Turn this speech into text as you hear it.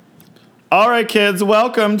All right, kids,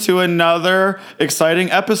 welcome to another exciting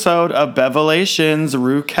episode of Bevelations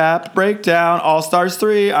Recap Breakdown All Stars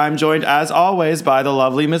 3. I'm joined, as always, by the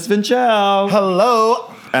lovely Miss Vinchelle.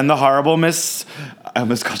 Hello. And the horrible Miss... I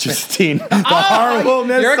almost called you Satine. The horrible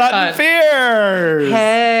Miss Sutton Fears.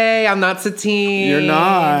 Hey, I'm not Satine. You're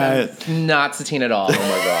not. I'm not Satine at all. Oh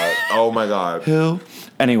my god. Oh my god. Who?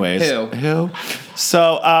 Anyways. Who?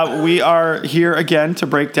 So we are here again to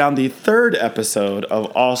break down the third episode of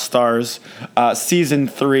All Stars Season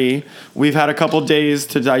 3. We've had a couple days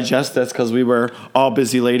to digest this because we were all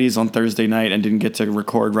busy ladies on Thursday night and didn't get to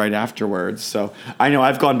record right afterwards. So I know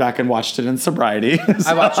I've gone back and watched it in sobriety.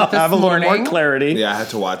 So I watched it this I have a little morning. more clarity. Yeah, I had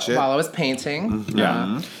to watch it. While I was painting.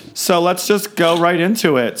 Yeah. So let's just go right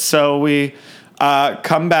into it. So we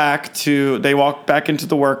come back to, they walk back into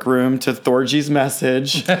the workroom to Thorgy's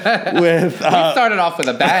message with... We started off with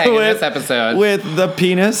a bang in this episode. With the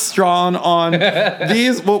penis drawn on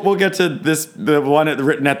these. We'll get to this, the one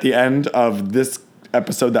written at the end of this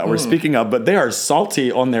episode that we're speaking of, but they are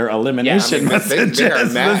salty on their elimination messages. They are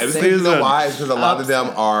mad. this You know season. why? It's because a lot of them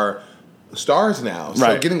are stars now. So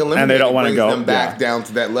Right. getting eliminated And they don't wanna brings go. them back Yeah. down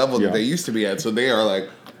to that level Yeah. that they used to be at. So they are like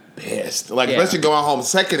pissed. Like, Yeah. especially going home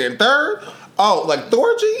second and third. Oh, like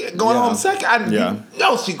Thorgy going Yeah. home second? Yeah. You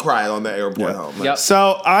know she cried on the airport home. Like, Yep.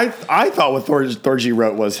 So I thought what Thorgy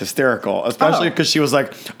wrote was hysterical, especially because she was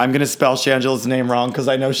like, I'm going to spell Shangela's name wrong because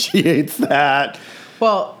I know she hates that.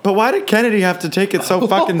 Well, But why did Kennedy have to take it so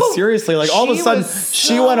fucking seriously? Like all of a She sudden, was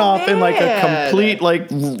she so went off in like a mad. complete like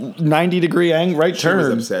 90-degree right She was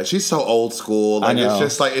turn. upset. She's so old school. Like, know. it's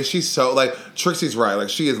just like, she's so, like, Trixie's right. Like,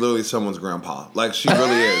 she is literally someone's grandpa. Like, she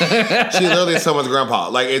really is. She literally is someone's grandpa.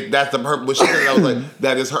 Like, that's the purpose. When she said that, I was like,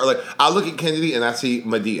 that is her. Like, I look at Kennedy and I see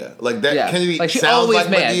Medea. Like, that Yeah. Kennedy Like, she sounds always like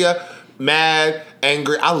mad. Medea. Mad,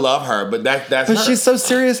 angry. I love her, but that's But her. she's so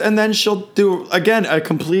serious, and then she'll do again a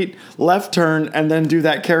complete left turn, and then do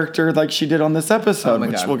that character like she did on this episode, Oh my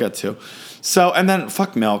which God. we'll get to. So, and then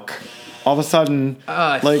fuck Milk. All of a sudden,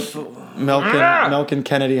 like Milk and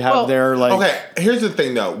Kennedy have Well, their like. Okay, here's the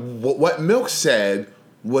thing though. What Milk said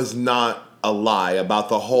was not a lie about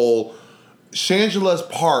the whole Shangela's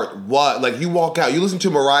part. What, like, you walk out, you listen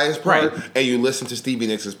to Mariah's part, Right. and you listen to Stevie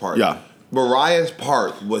Nicks' part. Yeah. Mariah's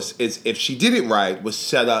part is if she did it right, was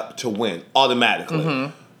set up to win automatically.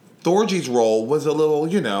 Thorgy's role was a little,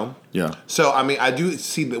 Yeah. So I mean, I do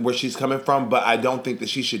see where she's coming from, but I don't think that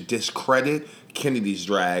she should discredit Kennedy's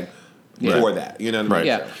drag for that. You know what I mean?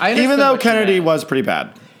 yeah. I understood Even though what she Kennedy meant. was pretty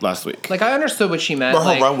bad last week. Like, I understood what she meant. But her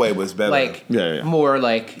like, runway was better. Like, Yeah. more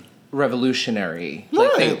like revolutionary.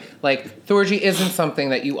 Right. Like Thorgy isn't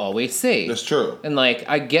something that you always see. That's true. And like,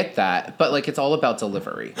 I get that, but like, it's all about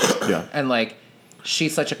delivery. Yeah. And like,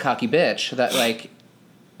 she's such a cocky bitch that like,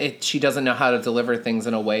 she doesn't know how to deliver things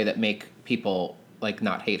in a way that make people like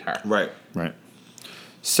not hate her. Right. Right.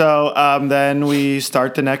 So then we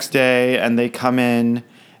start the next day, and they come in,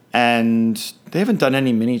 and they haven't done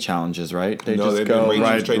any mini challenges, right? They No, just they've been go raging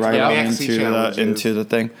right straight to the maxi challenges. into the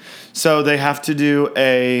thing. So they have to do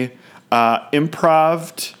a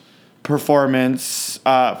improv performance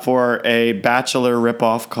for a Bachelor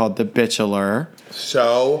ripoff called The Bitchelor.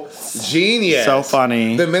 So genius. So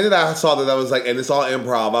funny. The minute I saw that, I was like, and it's all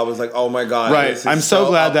improv, I was like, oh my God. Right. this is I'm so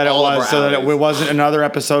glad up that it all of was, our so that it alleys. wasn't another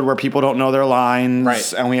episode where people don't know their lines,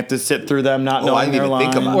 Right. and we have to sit through them not I knowing didn't their even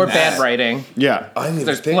think lines. about Or that. bad writing. Yeah. I didn't even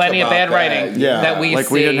There's think plenty of about bad that. writing. Yeah, that we we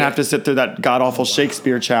see. didn't have to sit through that god awful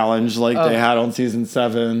Shakespeare challenge like they had on season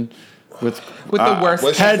 7 with the worst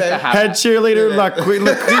what's she things say? to happen. head cheerleader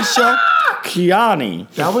Lucretia Chiani.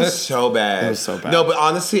 That was so bad. That was so bad. No, but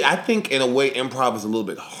honestly, I think in a way improv is a little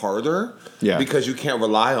bit harder. Yeah. Because you can't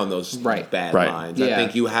rely on those Right. bad Right. lines. I Yeah.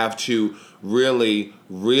 think you have to really,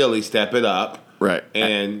 really step it up. Right,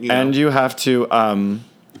 And and you have to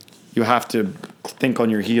think on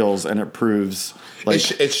your heels, and it proves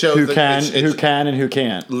like It shows who that can it's- who can and who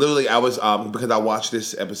can't. Literally, I was because I watched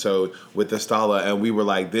this episode with Estala, and we were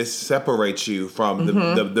like, "This separates you from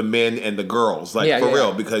the men and the girls, like Yeah, for yeah.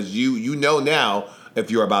 real, because you know now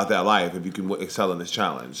if you're about that life, if you can excel in this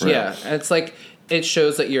challenge." Yeah, and it's like it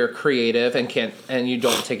shows that you're creative and you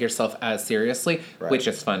don't take yourself as seriously, Right. which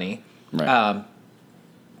is funny. Right.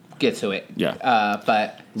 Get to it. Yeah.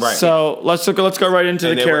 But Right. So let's go right into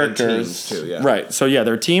And the they were in characters. teams too, yeah. Right. So yeah,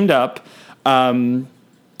 they're teamed up.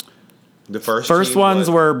 The first First team ones was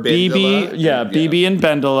were BB, Bendela, BB and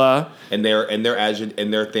Bendela. and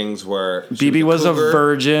their things were BB was a cougar.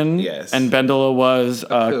 virgin, Yes. and Bendela was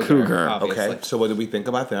a cougar. obviously. Okay, so what did we think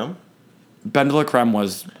about them? Bendela Creme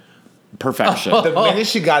was perfection. The minute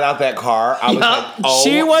she got out that car, I was like, oh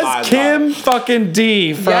She my was God. Kim fucking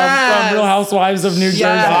D from Yes. Real Housewives of New Jersey.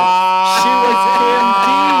 Yes. She was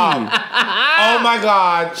Kim D. my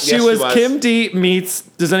God. She was Kim D meets.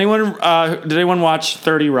 Did anyone watch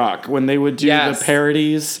 30 Rock when they would do the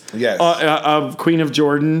parodies of Queen of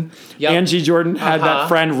Jordan? Yep. Angie Jordan had that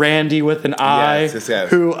friend Randy with an eye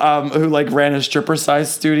who like ran a stripper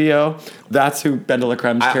size studio. That's who Bendela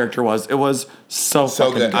Crem's character was. It was so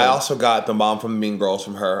fucking good. I also got the mom from Mean Girls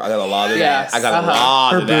from her. I got a lot of that. I got a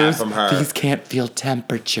lot of that from her. These can't feel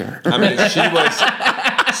temperature. I mean, she was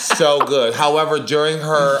so good. However, during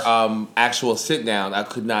her actual sit down, I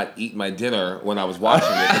could not eat my dinner when I was watching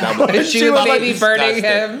it. She was maybe burning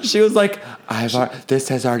him. She was like, this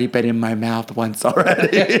has already been in my mouth once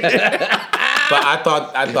already. But I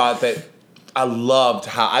thought that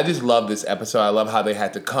I just loved this episode. I love how they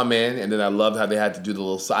had to come in, and then I loved how they had to do the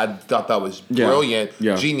little. I thought that was brilliant,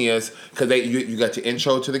 genius, because you got to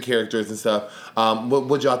intro to the characters and stuff.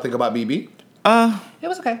 What y'all think about BB? It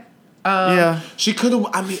was okay. She could have.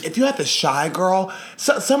 I mean, if you had the Shy Girl,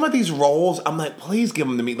 some of these roles, I'm like, please give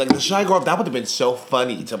them to me. Like the Shy Girl, that would have been so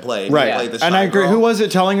funny to play. Right, play the Shy and I agree. Girl. Who was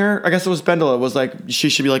it telling her? I guess it was Bendela. It was like she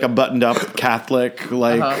should be like a buttoned up Catholic.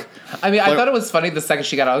 Like, I mean, I thought it was funny the second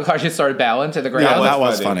she got out of the car, she started bowing to the ground. Yeah, that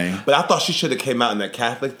was funny. But I thought she should have came out in that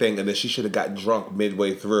Catholic thing, and then she should have got drunk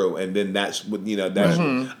midway through, and then that's I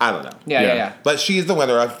don't know. Yeah. But she is the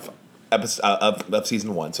winner of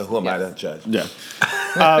season 1. So who am I to judge? Yeah.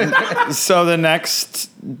 So the next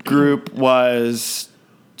group was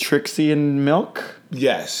Trixie and Milk.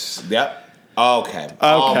 Yes. Yep. Okay.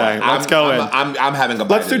 Let's go in. I'm having a.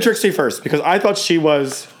 Let's do Trixie first because I thought she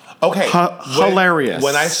was hilarious.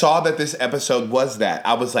 When I saw that this episode was that,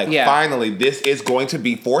 I was like, finally, this is going to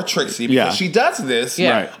be for Trixie because she does this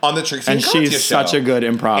on the Trixie and Katya she's show. such a good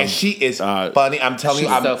improv. And she is funny. I'm telling you,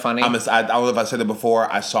 she's so funny. I don't know if I said it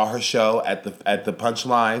before. I saw her show at the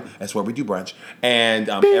Punchline. That's where we do brunch, and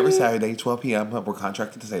every Saturday, 12 p.m. We're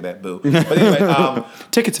contracted to say that. Boo. But anyway,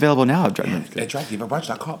 tickets available now at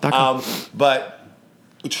DriveThruBrunch.com. But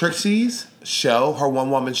Trixie's show, her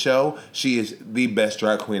one-woman show, she is the best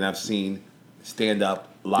drag queen I've seen stand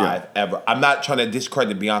up live ever. I'm not trying to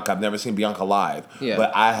discredit Bianca. I've never seen Bianca live. Yeah.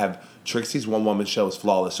 But I have. Trixie's one-woman show is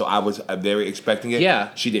flawless, so I was very expecting it. Yeah.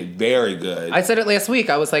 She did very good. I said it last week.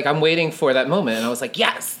 I was like, I'm waiting for that moment, and I was like,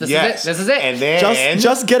 yes, this is it. And then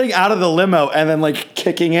just getting out of the limo and then like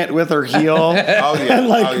kicking it with her heel. And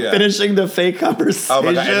like finishing the fake conversation. Oh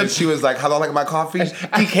my God. And then she was like, how do I like my coffee?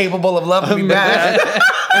 Be capable of loving me back.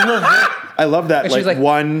 I love that. Like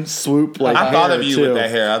one swoop. Like I thought of you with that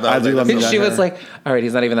hair. I do love that. She was like, all right,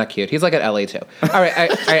 he's not even that cute. He's like at LA too. All right,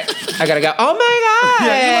 I gotta go. Oh my God.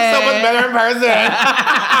 Yeah, he was so much better in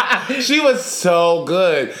person. She was so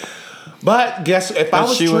good. But guess if I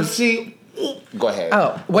was Trixie, go ahead.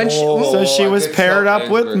 So she was paired up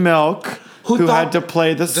with Milk, who had to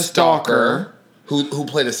play the stalker, who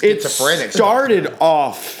played a schizophrenic. It started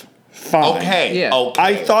off fine. Okay.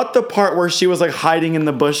 I thought the part where she was like hiding in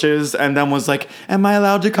the bushes and then was like, "Am I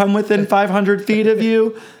allowed to come within 500 feet of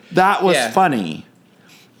you?" That was funny.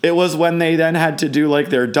 It was when they then had to do like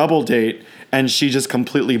their double date and she just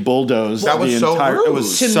completely bulldozed the entire. Rude. It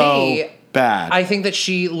was so bad. I think that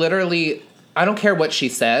she literally. I don't care what she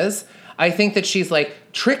says. I think that she's like,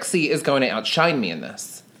 Trixie is going to outshine me in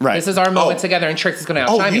this. Right. This is our moment together, and Trixie's going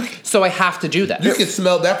to outshine me. So I have to do that. You can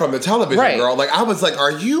smell that from the television, girl. Like I was like,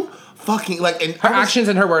 are you fucking like? And her actions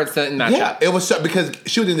and her words didn't match up. It was because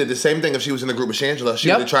she would have did the same thing if she was in the group with Shangela. She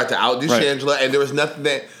would have tried to outdo Shangela, and there was nothing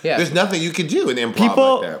that there's nothing you could do in improv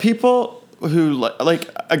like that. People who like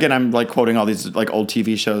again, I'm like quoting all these like old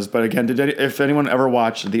TV shows, but again, if anyone ever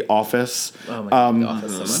watched The Office, oh my God, The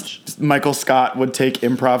Office so much. Michael Scott would take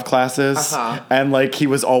improv classes, and like he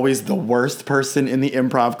was always the worst person in the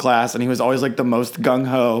improv class, and he was always like the most gung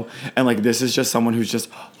ho, and like this is just someone who's just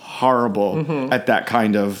horrible at that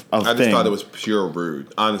kind of thing. I just thought it was pure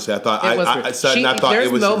rude. Honestly, I thought it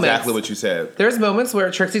was exactly what you said. There's moments where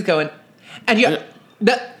Trixie's going, and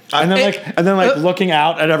and then looking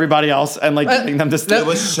out at everybody else and like giving them this. It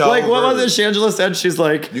was so like what rude. was it? Shangela said she's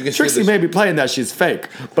like Trixie may be playing that she's fake,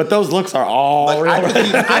 but those looks are all like, real.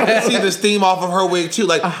 I could see the steam off of her wig too.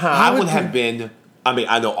 Like I would have been. I mean,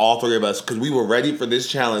 I know all three of us because we were ready for this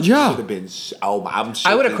challenge. Yeah, would have been. I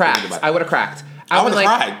would have cracked. I would have cracked. I would have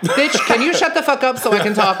cried. Bitch, can you shut the fuck up so I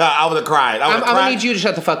can talk? I would have cried. I'm gonna need you to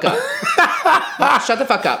shut the fuck up. Shut the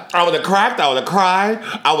fuck up. I would have cracked. I would have cried.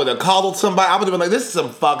 I would have coddled somebody. I would have been like, this is some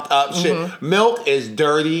fucked up shit. Milk is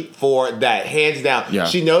dirty for that, hands down. Yeah.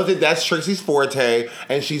 She knows that that's Trixie's forte,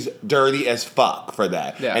 and she's dirty as fuck for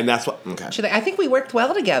that. Yeah. And that's what, okay. She's like, I think we worked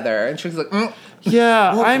well together. And Trixie's like,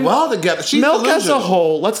 Yeah, I'm well together. She's Milk delusional. As a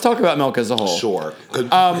whole. Let's talk about Milk as a whole. Sure.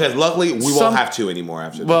 Because luckily, we won't have to anymore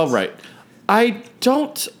after this. Well, right. I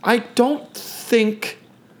don't think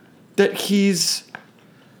that he's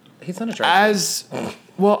He's not a drag as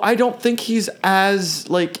well. I don't think he's as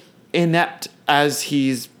like inept as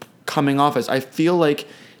he's coming off as. I feel like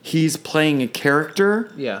he's playing a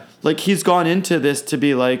character. Yeah. Like he's gone into this to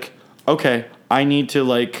be like, okay, I need to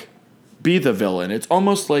like be the villain. It's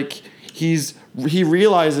almost like he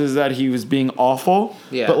realizes that he was being awful,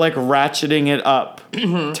 Yeah. but like ratcheting it up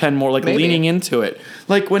 10 more, like Maybe. leaning into it.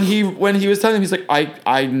 Like when he was telling him, he's like,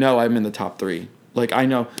 I know I'm in the top 3. Like I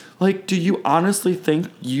know. Like, do you honestly think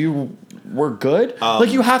you were good?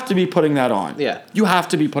 Like you have to be putting that on. Yeah. You have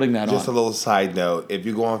to be putting that Just a on. little side note: if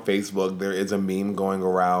you go on Facebook, there is a meme going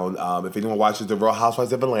around. If anyone watches The Real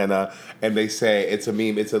Housewives of Atlanta, and they say it's a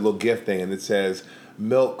meme, it's a little GIF thing, and it says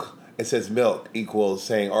milk. It says milk equals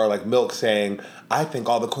saying, or like milk saying, I think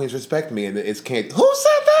all the queens respect me, and it's can't. Who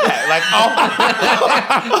said that? Like,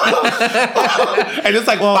 oh, and it's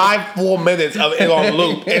like 5 full minutes of it on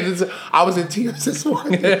loop, and I was in tears this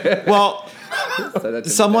morning. Well, So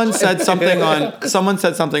that's someone said something on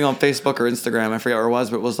Facebook or Instagram, I forget where it was,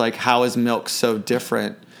 but it was like, how is Milk so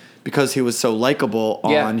different? Because he was so likable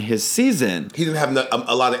Yeah. on his season. He didn't have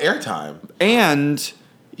a lot of airtime. And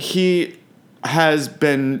he has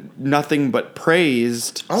been nothing but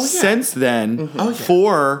praised Oh, yeah. since then Oh, yeah.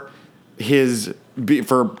 for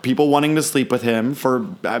for people wanting to sleep with him, for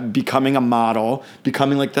becoming a model,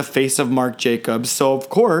 becoming like the face of Marc Jacobs. So of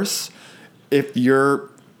course, if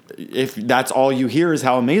that's all you hear is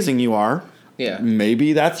how amazing you are, Yeah.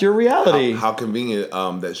 maybe that's your reality. How convenient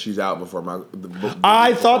that she's out before my.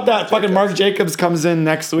 I thought that fucking Marc Jacobs comes in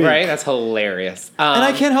next week. Right? That's hilarious. And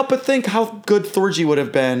I can't help but think how good Thorgy would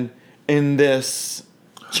have been in this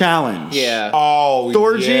challenge. Yeah. Oh,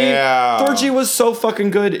 Thorgy, yeah. Thorgy was so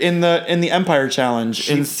fucking good in the Empire Challenge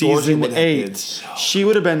in Thorgy season would have been 8. so She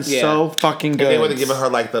would have been Yeah. so fucking good. And they would have given her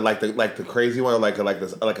like the crazy one, or like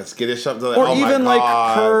a skittish something. or oh even my like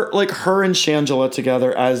God. her and Shangela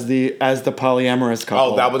together as the polyamorous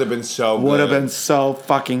couple. Oh, that would have been so good. would have been so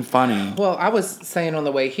fucking funny. Well, I was saying on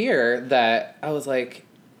the way here that I was like,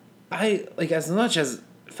 as much as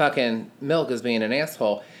fucking Milk is being an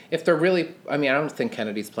asshole, if they're really, I don't think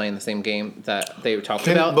Kennedy's playing the same game that they talked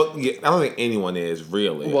about. But yeah, I don't think anyone is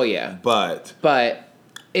really. Well, yeah. But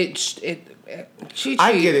Chi-Chi,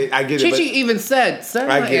 I get it. I get it. Chi-Chi but even said, send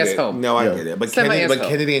my I get ass it. home. No, I Yeah. get it. But Send my ass home.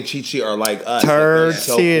 Kennedy and Chi-Chi are like us. Turd They're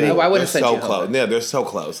so City. close. Oh, I would've They're sent so you home. close. Yeah, they're so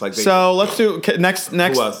close. Like So let's do next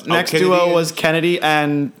else? Oh, next Kennedy duo and- was Kennedy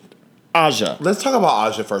and Aja. Let's talk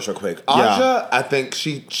about Aja first, real quick. Yeah. Aja, I think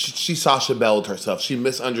she Sasha Belled herself. She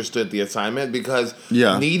misunderstood the assignment because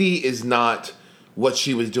Yeah. Needy is not what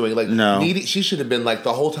she was doing. Like No. Needy, she should have been like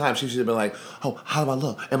the whole time. She should have been like, "Oh, how do I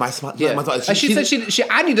look? Am I smart? Yeah. Am I And she said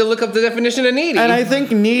I need to look up the definition of needy. And I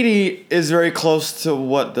think Needy is very close to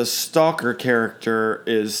what the Stalker character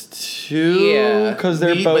is too. Yeah. Because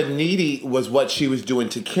they're both. But Needy was what she was doing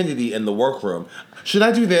to Kennedy in the workroom. Should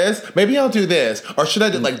I do this? Maybe I'll do this. Or should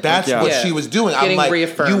I do like that's Yeah. what Yeah. she was doing. Getting I'm like,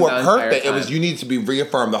 reaffirmed you were the entire perfect. It time. was you need to be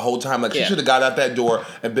reaffirmed the whole time. Like she Yeah. should have got out that door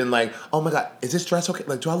and been like, oh my God, is this dress okay?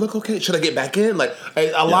 Like, do I look okay? Should I get back in? Like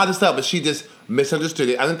a lot of stuff. But she just misunderstood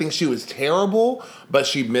it. I didn't think she was terrible, but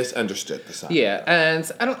she misunderstood the sign. Yeah, and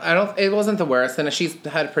I don't. It wasn't the worst, and she's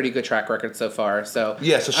had a pretty good track record so far. So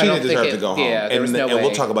Yeah, so she I don't didn't think deserve to go home. Yeah, there was no and way.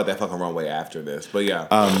 we'll talk about that fucking runway after this. But yeah.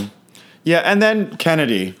 Yeah, and then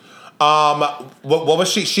Kennedy. What was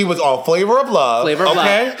she? She was on Flavor of Love. Flavor of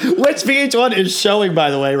okay? Which VH1 is showing, by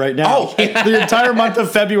the way, right now. Oh. The entire month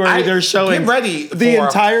of February, they're showing Get ready the for-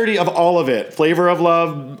 entirety of all of it. Flavor of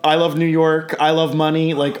Love, I Love New York, I Love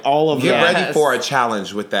Money, like all of Get that. ready for a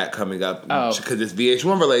challenge with that coming up Oh. because it's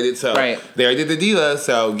VH1 related. So Right. they already did the Dila,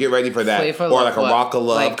 so get ready for that. Flavor of or Love, like a what? Rock of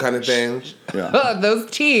Love Like, kind of thing. Yeah. Those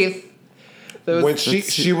teeth. Those, When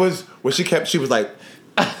she was like,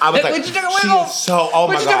 I was like, When she took her she wig off. is so oh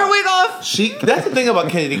when my she God. took her wig off. That's the thing about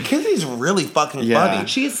Kennedy. Kennedy's really fucking Yeah. funny.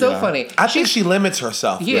 She is so Yeah. funny. I think she limits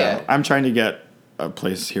herself. Yeah. though. I'm trying to get a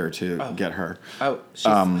place here to get her. Oh, she's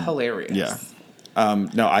hilarious. Yeah.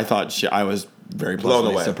 No, I thought I was very Blown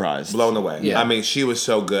pleasantly away. surprised. Blown away. Yeah. I mean, she was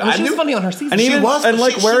so good. Well, she was funny on her season. And She even was, and but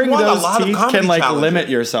like she wearing won a those lot of teeth comedy can like challenges. limit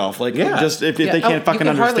yourself. Like Yeah. just if they Yeah. can't fucking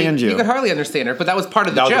understand you. You could hardly understand her, but that was part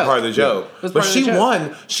of the That joke. was a part of the joke. It was But part of she the joke.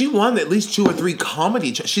 won. She won at least 2 or 3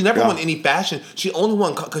 comedy. She never Yeah. won any fashion. She only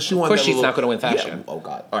won because she won. Of course that she's little, not gonna win fashion. Yeah. Oh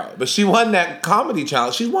God. All right, but she won that comedy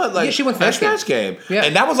challenge. She won like she won that Snatch Game. Yeah.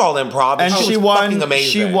 And that was all improv. And she was won- fucking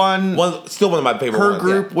amazing. she won Still one of my favorite. Her ones.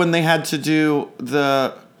 group when they had to do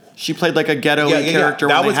she played like a ghetto Yeah, yeah, yeah. character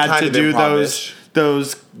That when was they had kind to of do improv-ish.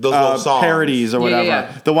 those little songs. parodies or whatever.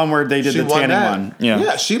 Yeah. The one where they did the tanning one.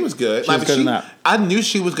 Yeah, she was good. She was good in that. I knew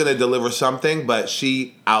she was going to deliver something, but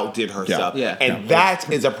she outdid herself. Yeah. And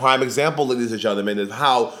that is a prime example, ladies and gentlemen, is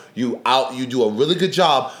how you do a really good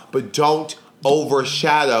job, but don't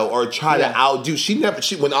overshadow or try to outdo.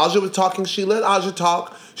 When Aja was talking, she let Aja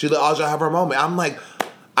talk. She let Aja have her moment. I'm like,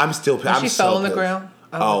 I'm still pissed. She fell on the ground.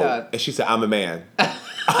 Oh my God. And she said, "I'm a man."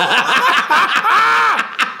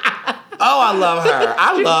 Oh, I love her.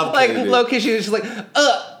 I love like Kennedy. low key. She was just like,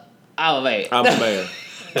 oh wait. I'm a man.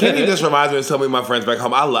 Kennedy just reminds me of so many of my friends back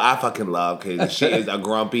home. I fucking love Kennedy. She is a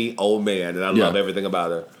grumpy old man, and I love everything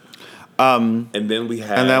about her. And then we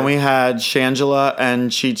had Shangela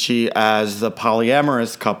and Chi-Chi as the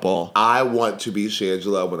polyamorous couple. I want to be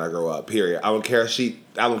Shangela when I grow up. Period. I don't care.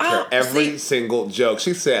 I don't care every single joke.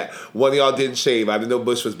 She said, "One of y'all didn't shave. I didn't know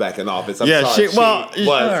Bush was back in office." I'm sorry. She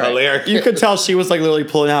was hilarious. You could tell she was like literally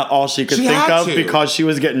pulling out all she could think of because she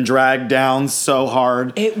was getting dragged down so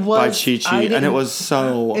hard by Chi-Chi, and it was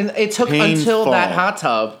so. And it took painful. until that hot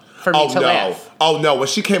tub for me to laugh. Oh no! When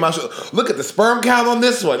she came out, look at the sperm count on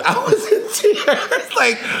this one. I was in tears.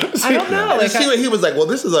 Like, I don't know. Like, he was like, "Well,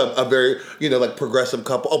 this is a very like progressive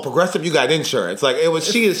couple. Oh, progressive, you got insurance." Like it was.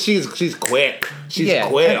 She's quick. She's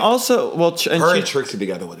quick. And also, her and Trixie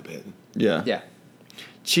together would have been. Yeah.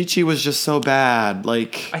 Chi-Chi was just so bad.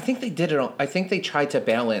 Like I think they did it. I think they tried to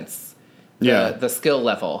balance. The skill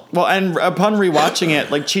level. Well, and upon rewatching it,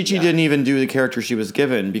 like Chi-Chi didn't even do the character she was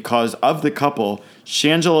given because of the couple.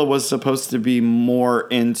 Shangela was supposed to be more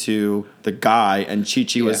into the guy, and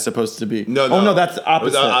Chi-Chi was supposed to be. No, that's the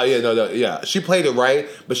opposite. She played it right,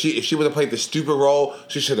 but if she would have played the stupid role,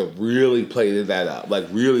 she should have really played that up. Like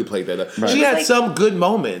really played that up. Right. She had some good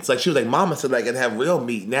moments. Like she was like, "Mama said I can have real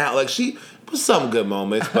meat now." Like she. Some good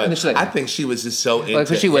moments, but like, I think she was just so into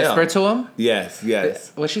like, she whispered to him?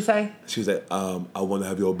 Yes. What'd she say? She was like, I want to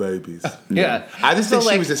have your babies. Yeah. I just think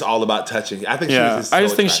she was just all about touching. I think she was just I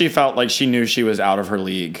think she felt like she knew she was out of her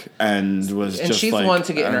league and was and just she's like, one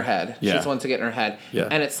to get in her head. Yeah. She's one to get in her head. Yeah.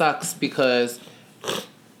 And it sucks because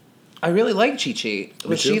I really like Chi-Chi.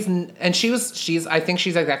 I think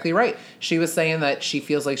she's exactly right. She was saying that she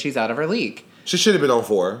feels like she's out of her league. She should have been on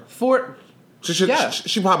 4.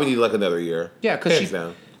 She probably needed like another year. Yeah, because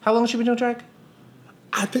how long has she been doing drag?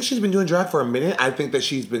 I think she's been doing drag for a minute. I think that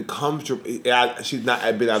she's been comfortable. She's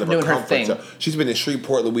not been out of her comfort zone. She's been in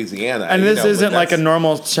Shreveport, Louisiana. And this isn't like a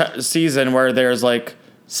normal season where there's like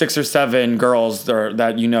 6 or 7 girls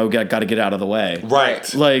that got to get out of the way.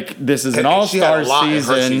 Right. Like this is an all-star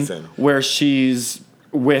season where she's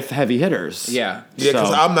with heavy hitters. Yeah. Yeah,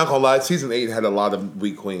 because I'm not going to lie, season 8 had a lot of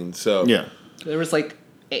weak queens. So yeah. There was like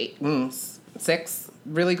 6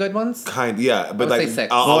 really good ones. But like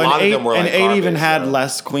 6. a lot of them were like 8 even had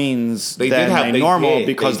less queens than normal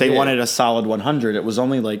because they wanted a solid 100. It was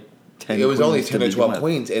only like 10. It was only 10 or 12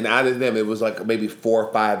 queens, and out of them, it was like maybe 4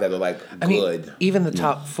 or 5 that are like good. Mean, even the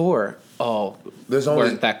top 4,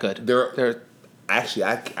 weren't that good. Actually,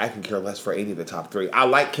 I can care less for any of the top 3. I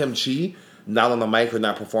like Kim Chi, not on the mic or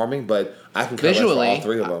not performing, but I can care less for all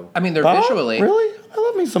 3 of them. I mean, they're Bob? visually Really. I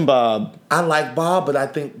love me some Bob. I like Bob, but I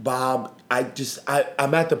think Bob.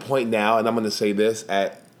 I'm at the point now, and I'm going to say this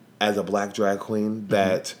as a black drag queen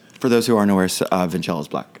that. For those who aren't aware, Vincella's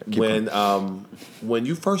black. When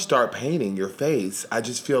you first start painting your face, I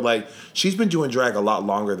just feel like she's been doing drag a lot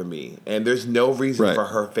longer than me, and there's no reason for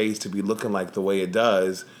her face to be looking like the way it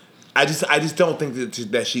does. I just don't think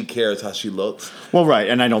that she cares how she looks. Well, right,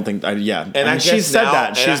 and I don't think, And she said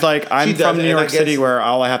that. She's like, I'm from New York City, where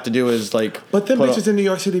all I have to do is like. But them bitches in New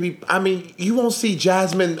York City, you won't see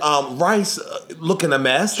Jasmine Rice looking a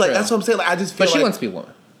mess. Like that's what I'm saying. Like I just feel. But she wants to be a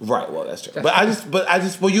woman. Right. Well, that's true. But I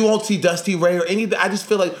just. Well, you won't see Dusty Ray or anything. I just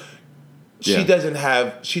feel like she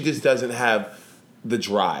just doesn't have the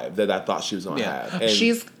drive that I thought she was going to have. And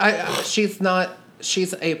she's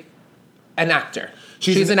an actor.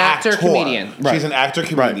 She's an actor comedian. Right. She's an actor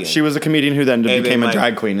comedian. Right. She was a comedian who then became a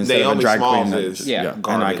drag queen instead of a drag queen.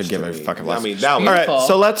 And I could give a fucking less. All right,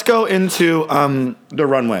 so let's go into the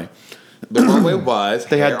runway. The runway was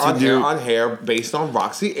they had to do hair on hair based on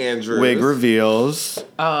Roxy Andrews. Wig reveals.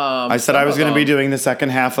 I said I was going to be doing the second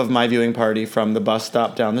half of my viewing party from the bus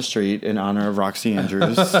stop down the street in honor of Roxy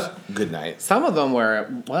Andrews. Good night. Some of them were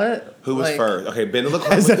what? Who was first? Okay, Ben look.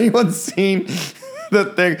 Has anyone seen the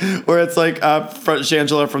thing where it's like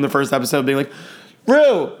Shangela from the first episode being like,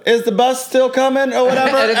 Rue, is the bus still coming or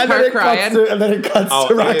whatever? and then it cuts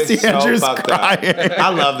to Roxy Andrews crying.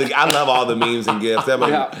 I love all the memes and gifs.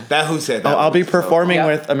 That who said that? I'll be performing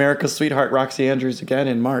with America's sweetheart Roxy Andrews again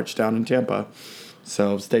in March down in Tampa.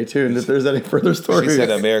 So stay tuned if there's any further She stories. said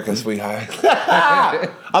American Sweetheart. I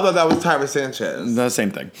thought that was Tyra Sanchez. The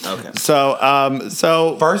same thing. Okay.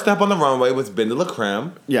 So First up on the runway was Ben de la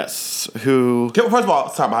Creme. yes, who First of all,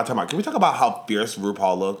 time out. Can we talk about how fierce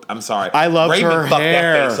RuPaul looked? I'm sorry. I loved Raven her fucked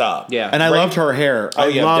hair. that face up. Yeah. and I Raven- loved her hair. Oh, I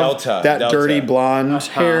yeah, loved Delta, that Delta. dirty blonde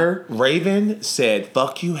hair. Raven said,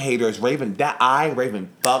 "Fuck you, haters." Raven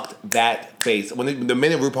fucked that face. When the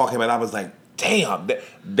minute RuPaul came out, I was like, "Damn,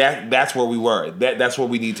 that's where we were. That's where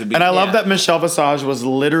we need to be." And I love Yeah. that Michelle Visage was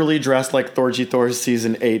literally dressed like Thorgy Thor's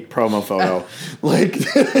season 8 promo photo. Like,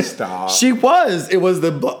 Stop. she was. It was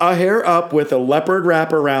a hair up with a leopard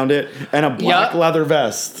wrap around it and a black Yep. leather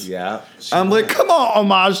vest. Yeah. I'm like, come on,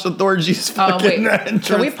 homage to Thorgy's fucking Wait, entrance.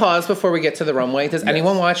 can we pause before we get to the runway? Does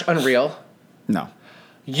anyone watch Unreal? No.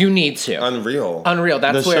 You need to. Unreal. Unreal.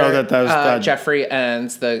 That's The where show that Jeffrey and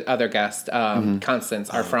the other guest, Constance,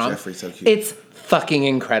 are from. Jeffrey's so cute. It's fucking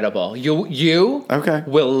incredible. You Okay.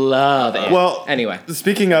 will love it. Well, anyway,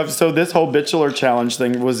 speaking of, so this whole Bachelor Challenge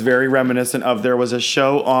thing was very reminiscent of, there was a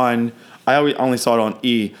show on, I only saw it on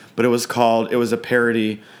E, but it was a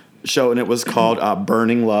parody show, and it was called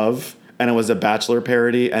Burning Love, and it was a Bachelor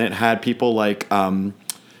parody, and it had people like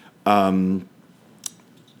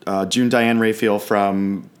June Diane Raphael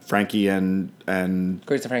from Frankie and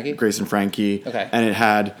Grace and Frankie. Grace and Frankie. Okay. And it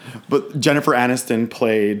had, but Jennifer Aniston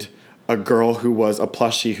played a girl who was a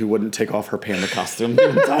plushie who wouldn't take off her panda costume the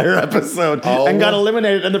entire episode and got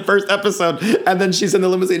eliminated in the first episode. And then she's in the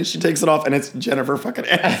limousine and she takes it off and it's Jennifer fucking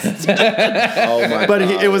Aniston. Oh my But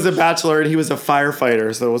god. it was a bachelor and he was a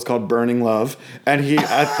firefighter, so it was called Burning Love. And he,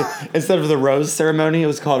 instead of the rose ceremony, it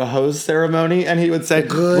was called a hose ceremony. And he would say,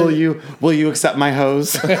 "Will you accept my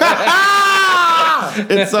hose?"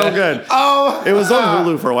 It's so good. Oh, It was on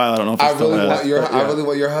Hulu for a while. I don't know if I it's still really is. want your. I really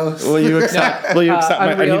want your host. Will you accept? Will you accept my?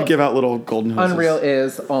 I Unreal- need to give out little golden hoses. Unreal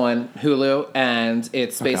is on Hulu, and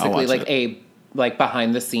it's I'll basically watch like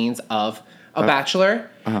behind the scenes of a Bachelor,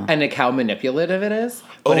 and like how manipulative it is.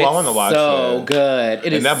 But I it's wanna watch so it. good.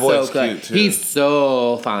 It is that boy's so good. cute, too. He's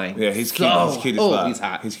so fine. Yeah, he's cute. So- He's cute as oh, fuck. he's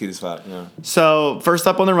hot. He's cute as fuck. Yeah. So first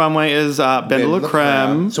up on the runway is Ben de la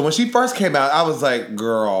Creme. So when she first came out, I was like,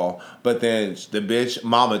 "Girl," but then the bitch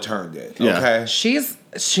mama turned it. Yeah. Okay.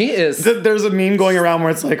 She is. There's a meme going around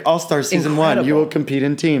where it's like All Star Season 1, you Incredible. will compete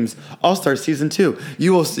in teams. All Star Season 2,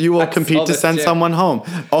 you will I compete saw to this send shit. someone home.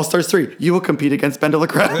 All Stars 3, you will compete against Ben de la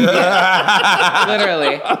Creme.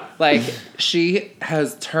 Literally, like she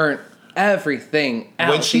has turned everything out.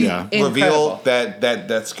 When she She's revealed incredible.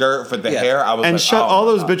 that skirt for the Yeah. hair, I was And like, shut oh all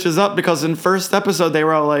my those God. bitches up because in first episode they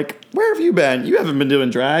were all like, "Where have you been? You haven't been doing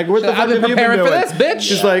drag. What the I've fuck been have you been preparing doing?" for this, bitch.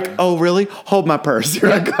 She's like, "Oh really? Hold my purse.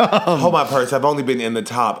 Here I come." Hold my purse. I've only been in the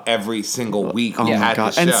top every single week. Oh my at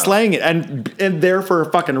god! the And show. slaying it, and there for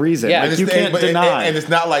a fucking reason. Yeah. Like, And you it's- can't but- deny. And it's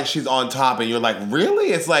not like she's on top, and you're like, really?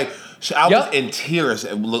 It's like I was Yup. in tears,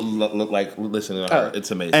 like listening to her. Oh. It's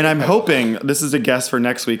amazing. And I'm hoping this is a guess for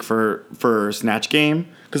next week for Snatch Game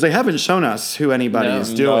because they haven't shown us who anybody No.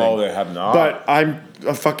 is doing. No, they have not. But I'm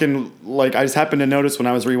a fucking like I just happened to notice when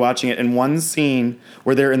I was rewatching it in one scene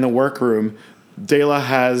where they're in the workroom, Dela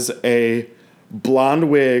has a blonde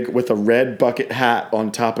wig with a red bucket hat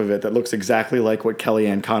on top of it that looks exactly like what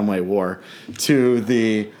Kellyanne Conway wore to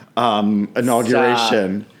the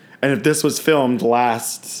inauguration. And if this was filmed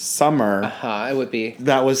last summer, it would be.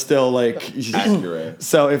 that was still like Accurate.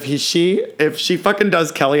 So if she fucking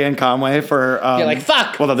does Kellyanne Conway for You're like,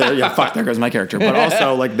 fuck! Well, fuck, there goes my character. But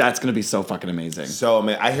also like that's gonna be so fucking amazing. So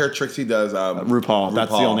man, I hear Trixie does RuPaul.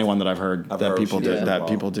 That's the only one that I've heard I've that heard people she do. does That RuPaul.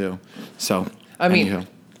 people do. So I mean, anywho.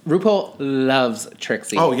 RuPaul loves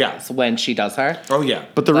Trixie. Oh, yeah. when she does her. Oh yeah,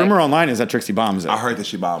 But the like- rumor online is that Trixie bombs it. I heard that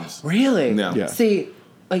she bombs. Really? Yeah. Yeah. See,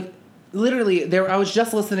 like literally, I was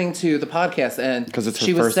just listening to the podcast, and 'Cause it's her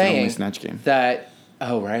she was first and saying only Snatch Game. that.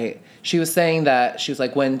 Oh right, she was saying that she was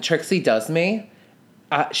like, when Trixie does me,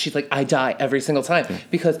 she's like, I die every single time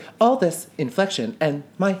because all this inflection and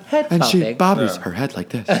my head and she popping. bobbies Yeah. her head like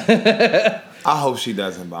this. I hope she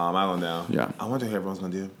doesn't bomb. I don't know. Yeah. I wonder who everyone's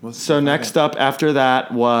gonna do. We'll see. So next up after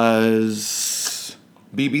that was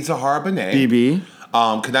BB Zahara Benet. BB.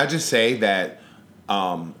 Can I just say that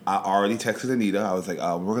I already texted Anita. I was like,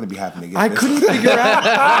 we're gonna be having to get I this. couldn't figure out.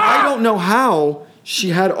 I don't know how she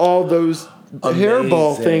had all those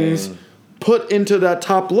hairball Amazing. things put into that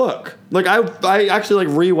top look. Like I actually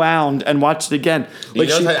like rewound and watched it again. Like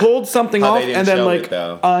know she how- pulled something how off they didn't and then show like it,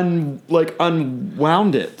 though.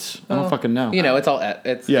 unwound it. I don't fucking know. You know, it's all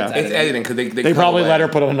it's Yeah. It's editing. editing because they They cut probably away. let her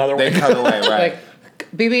put another They one. cut away, right? Like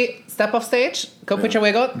BB, step off stage. Go put your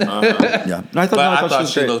wig on. Yeah. And I thought, But no, I thought she she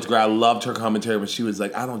was great. looked great. I loved her commentary when she was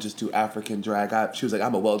like, I don't just do African drag. She was like,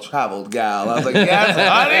 I'm a well-traveled gal. I was like, yes,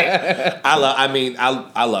 honey.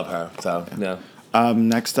 I love her. So, yeah.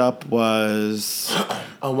 Next up was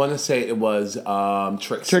I want to say it was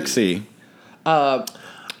Trixie. Trixie. Oh,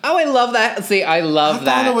 I love that. See, I love I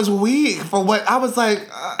that. thought it was weak for what I was like.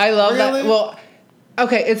 I love really? that. Well,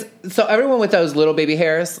 okay, it's so everyone with those little baby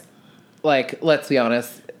hairs, like, let's be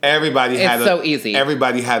honest. Everybody had It's so easy.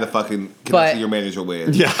 Everybody had a fucking can I But- see your manager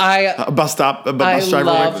wig. Yeah. I bus I driver.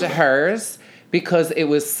 loved hers because it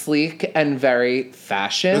was sleek and very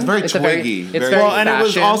fashion. It was very it's twiggy, It's very- very Well, and it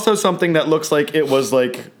was fashion. also something that looks like it was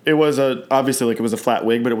obviously like it was a flat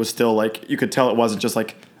wig, but it was still like you could tell it wasn't just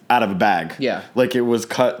like out of a bag. Yeah. Like it was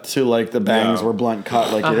cut to like the bangs Yeah. were blunt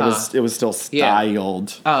cut. Like it was still Yeah.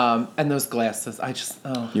 styled. And those glasses.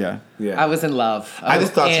 Yeah. Yeah. I was in love. I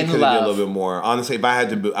just thought she in could have did a love. little bit more. Honestly, if I had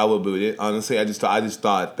to boot, I would boot it. Honestly, I just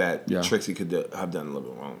thought that Yeah. Trixie could have done a little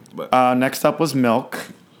bit wrong. But Next up was Milk.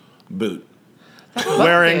 boot.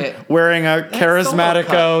 wearing it. a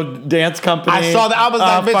charismatico dance company. I saw that. I was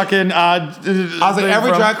like, bitch. fucking. I was like,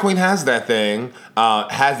 every drag queen has that thing,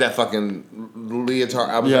 has that fucking leotard.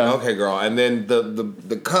 I was Yeah. like, okay, girl. And then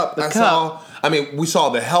the cup. The I cup. saw. I mean, we saw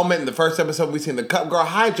the helmet in the first episode. We seen the cup. Girl,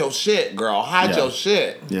 hide your shit, girl. Hide Yeah. your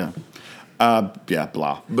shit. Yeah. Yeah.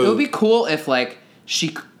 Blah. It would be cool if like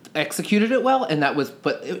she executed it well, and that was.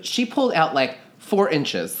 But she pulled out like 4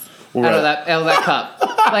 inches Right. out of that cup.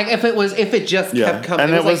 Like if it just Yeah. kept coming,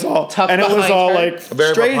 And it was like, all. tucked And it was behind all her. like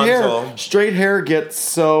Very straight hair. Rapunzel. Straight hair gets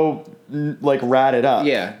so like ratted up.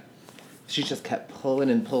 Yeah. She just kept pulling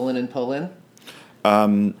and pulling and pulling.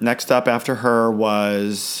 Next up after her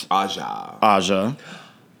was Aja.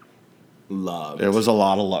 Love. It was a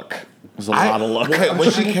lot of luck. It was a lot of luck. Okay,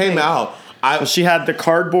 when she came out, She had the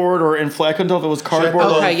cardboard or I couldn't tell if it was cardboard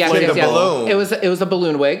Hello, or Okay, yes, like yes, the yes. balloon. It was a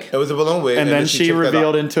balloon wig. it was a balloon wig, And then she took that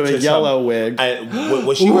revealed off into a to yellow some- wig. And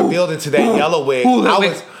when she revealed into that yellow wig, Ooh, that I wig-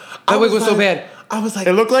 was that wig was so like- bad. I was like,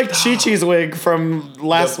 It looked like stop. Chi-Chi's wig from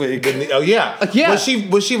last week. Oh yeah, Yeah.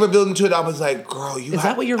 When she revealed into it, I was like, "Girl, you." Is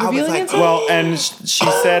that what you're I was revealing like, into? Well, and she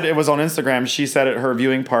said it was on Instagram. She said at her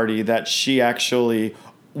viewing party that she actually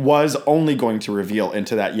was only going to reveal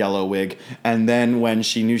into that yellow wig, and then when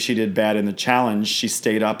she knew she did bad in the challenge, she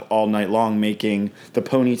stayed up all night long making the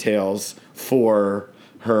ponytails for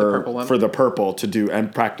her purple one? for the purple to do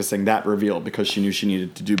and practicing that reveal because she knew she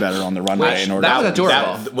needed to do better on the runway Which- in order. that was to-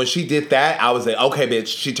 adorable. when she did that, I was like, "Okay, bitch,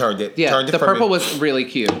 she turned it. Yeah, turned it the for purple me. was really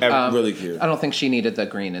cute. Really cute. I don't think she needed the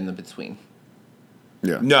green in the between.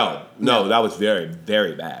 Yeah. No, that was very,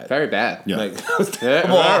 very bad. Very bad. Yeah. Like, that was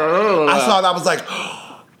terrible. I saw it. I was like,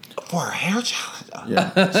 for a hair challenge.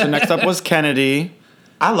 Yeah. So next up was Kennedy.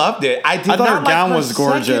 I loved it. I thought her not gown like was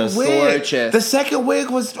gorgeous. second wig. Gorgeous. The second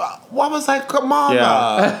wig was. I was like, Mama.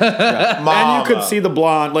 Yeah. Mama. And you could see the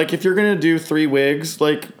blonde. Like, if you're gonna do 3 wigs,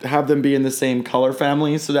 like have them be in the same color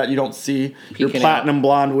family so that you don't see your Peeking platinum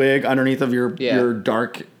blonde wig underneath of your Yeah.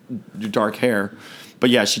 dark hair. But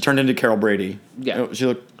yeah, she turned into Carol Brady. Yeah.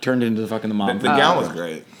 She turned into fucking the mom. The gown was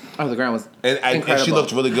great. Oh, the ground was And incredible. she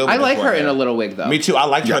looked really good. I with like the her short in a hair. little wig though. Me too. I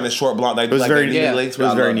liked her Yeah. in the short blonde. Like, It was very like neat. Yeah. leaks, It was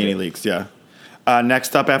but I very loved needy it. leaks. Yeah.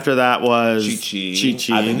 Next up after that was Chi-Chi.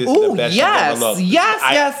 Chi-Chi. I think this is Ooh, the best yes, she's ever looked. yes,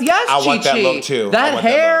 I want that Chi-Chi. look too. I That want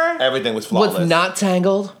hair look. Everything was flawless. was not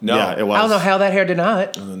tangled. No, Yeah, it was. I don't know how that hair did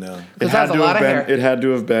not. I don't know. It Because had that was a to lot have of been. hair. It had to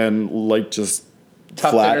have been like just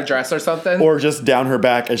Tucked flat, in her dress or something. or just down her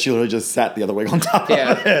back, and she literally just sat the other wig on top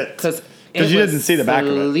yeah, of it. because you didn't see the back of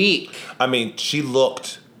it. Sleek. I mean, she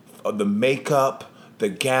looked the makeup, the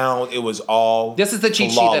gown. It was all. This is the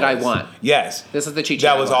Chi-Chi that I flawless. want. Yes, This is the Chi-Chi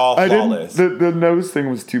that I was want. all I flawless. didn't. The nose thing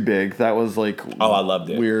was too big. That was like. Oh, I loved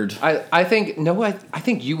it. Weird. I think I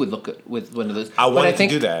think you would look good with one of those. I But wanted to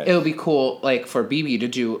think do that. It would be cool, like for BB to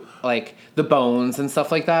do like the bones and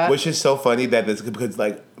stuff like that. Which is so funny that this because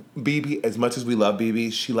like BB, as much as we love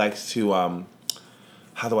BB, she likes to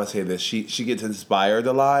how do I say this? She gets inspired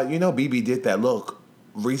a lot. You know, BB did that look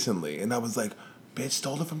recently, and I was like, bitch,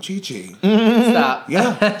 stole it from Chi-Chi. Stop.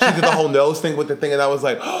 Yeah, she did the whole nose thing with the thing, and I was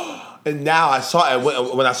like, and now I saw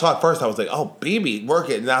it. When I saw it first, I was like, oh, BB, work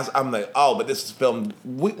it. And I'm like, oh, but this was filmed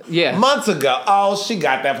months ago. Oh, she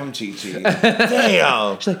got that from Chi-Chi.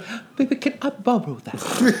 Damn. She's like, baby, can I borrow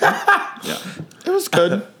that? It was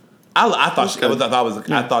good. I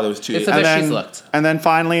thought it was too. It's a- and bit she's then, looked. and then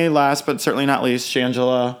finally, last but certainly not least,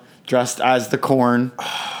 Shangela dressed as the corn.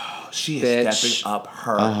 She is Bitch. stepping up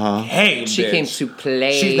her game. She bitch. came to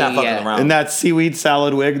play. She's not fucking around. In that seaweed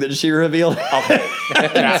salad wig that she revealed. Okay.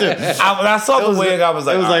 When I saw the wig, I was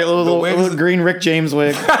like, it was like a the little wigs- green Rick James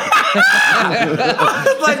wig.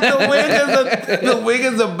 Like the wig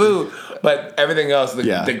is a boot, but everything else,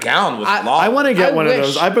 the gown was long. I want to get one of wish-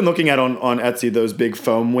 those. I've been looking at on Etsy those big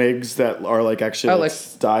foam wigs that are like actually like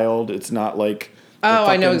styled. It's not like. Oh,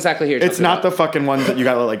 I know exactly who you're It's talking not about. the fucking ones that you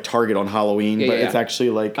got to like Target on Halloween, but it's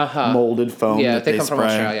actually like molded foam. Yeah, that they come spray. from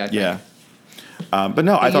Australia, I think. Yeah. But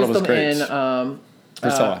no, I thought it was great. In,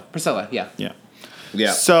 Priscilla. Priscilla, yeah. Yeah.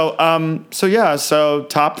 Yeah. So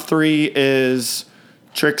top 3 is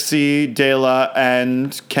Trixie, Dela,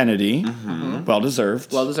 and Kennedy. Mm-hmm. Well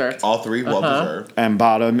deserved. Well deserved. All 3 well deserved. And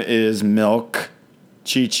bottom is Milk,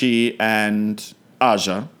 Chi-Chi, and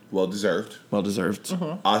Aja. Well deserved. Well deserved.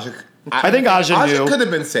 Mm-hmm. Aja. I think Aja knew. could have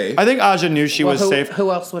been safe. I think Aja knew she was safe. Who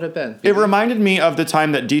else would have been? It reminded me of the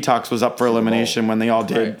time that Detox was up for elimination when they all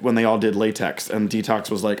did Right. Latex, and Detox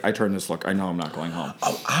was like, "I turned this look. I know I'm not going home."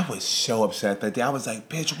 Oh, I was so upset that day. I was like,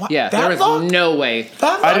 "Bitch, what?" Yeah, that there was look? no way.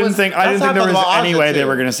 I didn't think there was any way they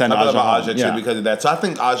were going to send Aja Aja home. too Yeah. because of that. So I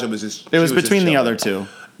think Aja was just. It was she just between the chilling. other two.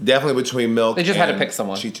 Definitely between Milk. They just had to and pick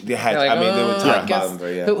someone. They had. They're like, I mean, they were I top guess- bottom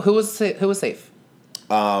three. Yeah. Who was safe?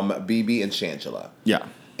 BB and Shangela. Yeah.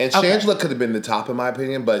 And Okay. Shangela could have been the top in my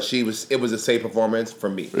opinion, but it was a safe performance for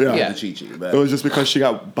me. Yeah. The Chi-Chi. But It was just because she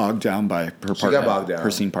got bogged down by her partner. got bogged down. Her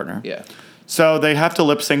scene partner. Yeah. So they have to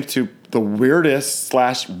lip sync to the weirdest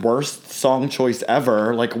 / worst song choice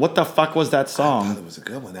ever. Like, what the fuck was that I thought song? it was a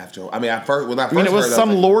good one after. I mean, when I first I mean, it was heard some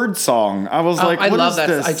I like, Lord song. I was like, I what love is that.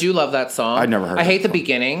 this? I do love that song. I'd never heard I that hate the song.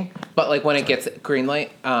 beginning, but like when it gets green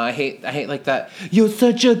light, I hate like that. You're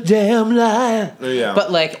such a damn liar. Yeah.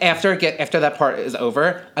 But like after that part is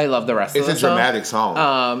over, I love the rest It's of a the song. dramatic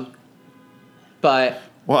song. But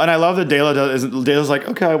Well, and I love that Dela's like,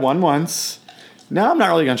 okay, I won once. Now I'm not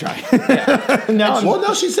really gonna try. Now I'm- well,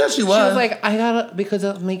 no, she said she was. she was like, I gotta because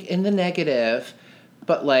of me in the negative.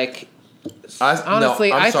 But like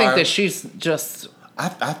honestly, I'm I think sorry. that she's just I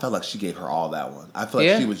felt like she gave her all that one. I feel like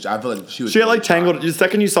Yeah? she was. I feel like she was. she had like tangled. The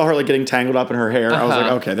second you saw her like getting tangled up in her hair, I was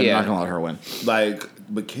like, okay, they're Yeah. not gonna let her win. Like,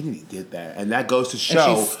 but Kennedy did that, and that goes to show.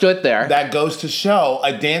 and she stood there. That goes to show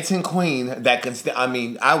a dancing queen that can. I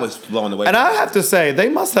mean, I was blown away. And I have to say, they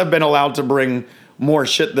must have been allowed to bring more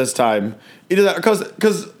shit this time. Either that, because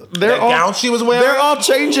they're That all gown she was wearing? They're all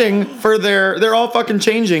changing for their. They're all fucking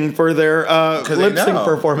changing for their they lip sync know.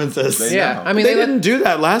 performances. They yeah. know. I mean they didn't do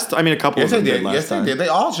that last. I mean, a couple Yes, of they them did. last Yes, time. they did. They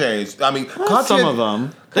all changed. I mean, Some of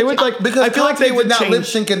them. They would like because I feel like they would did not change. lip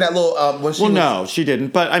sync in that little. When she Well, was, no, she didn't.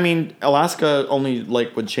 But I mean, Alaska only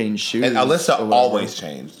like would change shoes. And Alyssa or whatever. always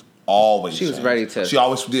changed. Always. She was changed. ready to- She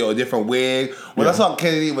always did a different wig. When I saw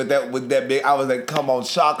Kennedy with that big, I was like, "Come on,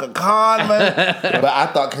 Shaka Khan, man!" But I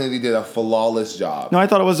thought Kennedy did a flawless job. No, I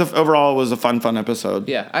thought it was overall it was a fun episode.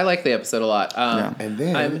 Yeah, I like the episode a lot. And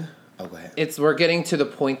then, I'm- oh, go ahead. we're getting to the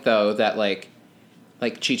point though that like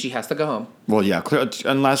Chi-Chi has to go home. Well, yeah,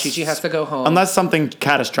 unless Chi-Chi has to go home. Unless something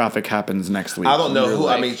catastrophic happens next week. I don't know who.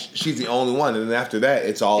 I like- mean, she's the only one, and then after that,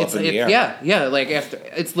 it's all up in the air. Yeah. Like after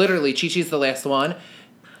it's literally Chi-Chi's the last one,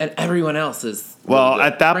 and everyone else is. Well, really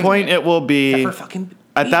at that bringing point, it will be. Except for fucking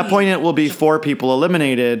At that BB. point, it will be 4 people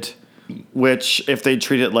eliminated, which, if they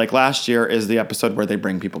treat it like last year, is the episode where they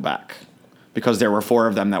bring people back, because there were 4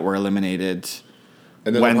 of them that were eliminated.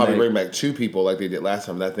 And then when they'll probably they- bring back 2 people like they did last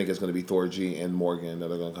time. And I think it's going to be Thor G and Morgan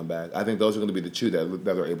that are going to come back. I think those are going to be the 2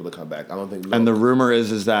 that are able to come back. I don't think. And the rumor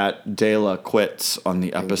is that Dela quits on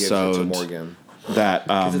the and gives it episode to Morgan. that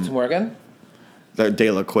Is it to Morgan? that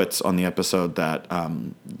Dela quits on the episode that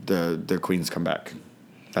the queens come back.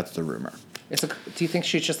 That's the rumor. Do you think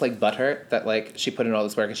she's just like butthurt that like she put in all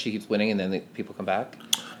this work and she keeps winning and then the people come back?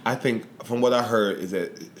 I think from what I heard is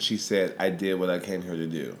that she said, "I did what I came here to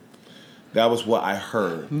do." That was what I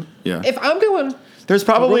heard. Yeah. If I'm going, There's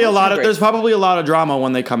probably Well, there's probably a lot of drama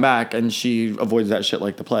when they come back, and she avoids that shit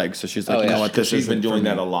like the plague. So she's like, Oh, you yeah. know what, this She's isn't been doing for me.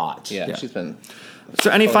 that a lot. yeah, Yeah. she's been. So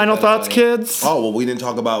any final that's thoughts, funny. kids? Oh well, we didn't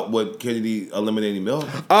talk about what Kennedy eliminating Milk.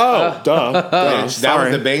 Oh, duh. that Sorry.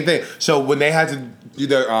 was the main thing. So when they had to do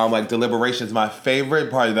their like deliberations, my favorite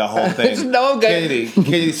part of that whole thing. No, okay.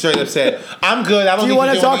 Kennedy straight up said, "I'm good. I don't Do you need want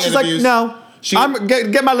to to do talk? any She's like, interviews." no. She- I'm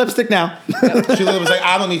get my lipstick now. She literally was like,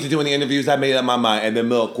 "I don't need to do any interviews. I made up my mind." And then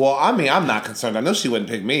Milk, well, I mean, I'm not concerned. I know she wouldn't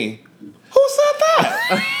pick me. Who said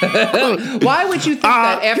that? Why would you think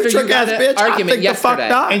that after you got an argument yesterday?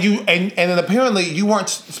 And then apparently you weren't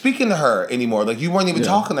speaking to her anymore. Like you weren't even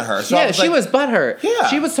talking to her. So I Yeah, she like, was butthurt. Yeah.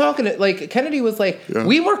 She was talking to, like Kennedy was like,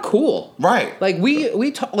 we were cool. Right. Like we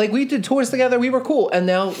did tours together, we were cool, and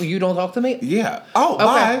now you don't talk to me? Yeah. Oh, Okay.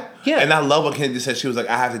 bye. Yeah. And I love what Kennedy said. She was like,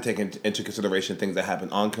 I have to take into consideration things that happen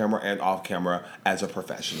on camera and off camera as a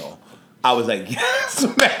professional. I was like, yes,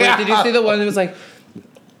 man. Wait, did you see the one that was like,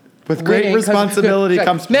 With great responsibility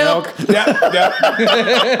comes milk. Yeah.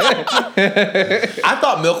 I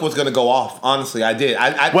thought Milk was gonna go off. Honestly, I did.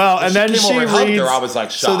 Well, when and then came she over and hugged reads. her, I was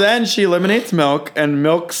like shocked. So then she eliminates Milk, and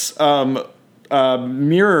Milk's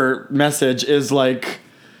mirror message is like,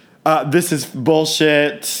 "This is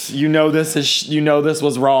bullshit. You know this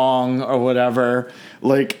was wrong or whatever."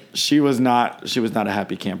 Like she was not a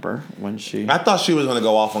happy camper when she. I thought she was gonna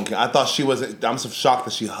go off on Kim. I thought she wasn't. I'm so shocked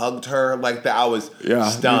that she hugged her like that. I was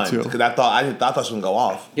stunned me too. because I thought she was gonna go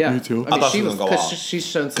off. Yeah, Me too. I mean, thought she she was was gonna go because off. she's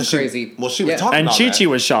shown some She- crazy. well, she was talking And about Chi that. Chi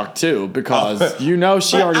was shocked too because she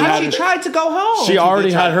already She tried to go home. She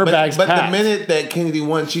already had her but, bags But packed. the minute that Kennedy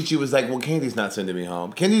won, Chi-Chi was like, well, Kennedy's not sending me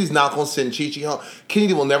home. Kennedy's not going to send Chi-Chi home.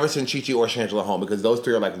 Kennedy will never send Chi-Chi or Shangela home because those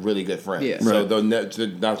three are like really good friends. Yeah. So Right. they're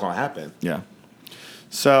not going to happen. Yeah.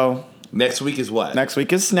 So Next week is what? next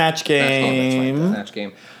week is Snatch Game. Snatch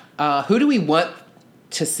game. Who do we want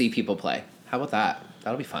to see people play? How about that?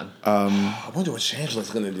 That'll be fun. I wonder what Shangela's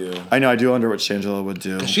going to do. I know. I do wonder what Shangela would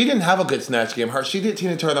do. She didn't have a good Snatch Game. She did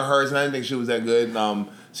Tina Turner hers, and I didn't think she was that good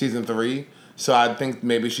season 3. So I think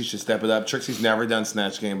maybe she should step it up. Trixie's never done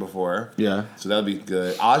Snatch Game before. Yeah. So that'll be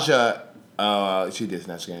good. Aja, she did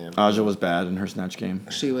Snatch Game. Aja was bad in her Snatch Game.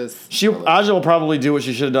 She was. Aja will probably do what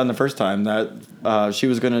she should have done the first time. That she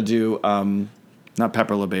was gonna do not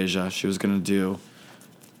Pepper LaBeija. She was gonna do.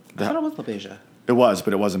 I thought it was LaBeija. It was,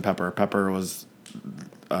 but it wasn't Pepper. Pepper was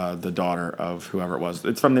the daughter of whoever it was.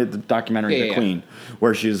 It's from the documentary Yeah, The yeah. Queen,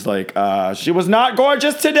 where she's like, she was not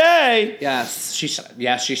gorgeous today. Yes, she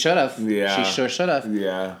should have. Yeah. She sure should have.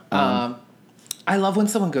 Yeah. I love when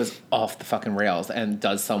someone goes off the fucking rails and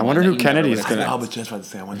does something. I wonder that who you never Kennedy's would gonna- expect. I was just about to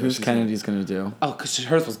say, I wonder Who's if she's Kennedy's gonna do? Oh, because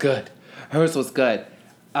hers was good. Hers was good.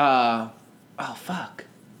 Oh fuck.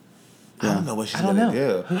 I don't know what she's I don't gonna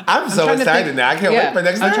know. do. I'm so trying to excited think- now. I can't yeah, wait for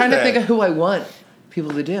next I'm trying to Thursday. think of who I want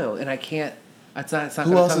people to do, and I can't. It's not.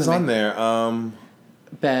 Who else is on there?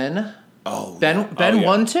 Ben. Oh, Ben yeah.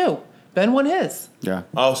 won too. Ben won his. Yeah.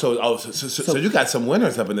 So you got some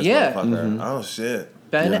winners up in this Yeah. motherfucker. Oh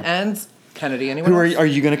shit. Ben Yeah. and Kennedy. Anyone? Who else? are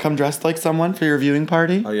you gonna come dressed like someone for your viewing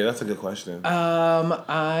party? Oh yeah, that's a good question.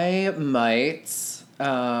 I might.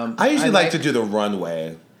 I usually like to do the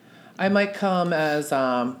runway. I might come as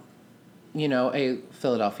a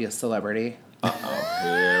Philadelphia celebrity.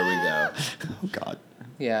 Here we go. Oh God.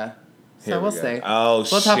 Yeah. Here So we we'll go. see. Oh We'll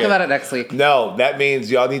shit. talk about it next week. No, that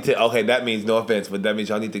means y'all need to. Okay, that means no offense, but that means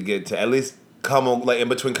y'all need to get to at least come on, like in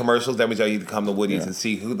between commercials. That means y'all need to come to Woody's and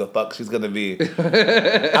see who the fuck she's gonna be.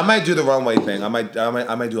 I might do the runway thing. I might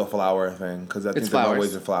do a flower thing because I think the flowers.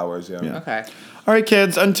 runways are flowers. Yeah. Okay. All right,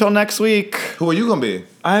 kids. Until next week. Who are you gonna be?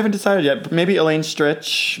 I haven't decided yet. Maybe Elaine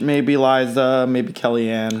Stritch. Maybe Liza. Maybe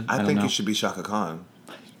Kellyanne. I don't think know. you should be Shaka Khan.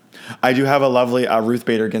 I do have a lovely Ruth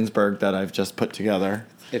Bader Ginsburg that I've just put together.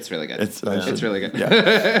 It's really good. It's It's really good.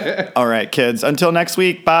 Yeah. All right, kids. Until next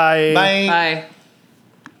week. Bye. Bye. Bye.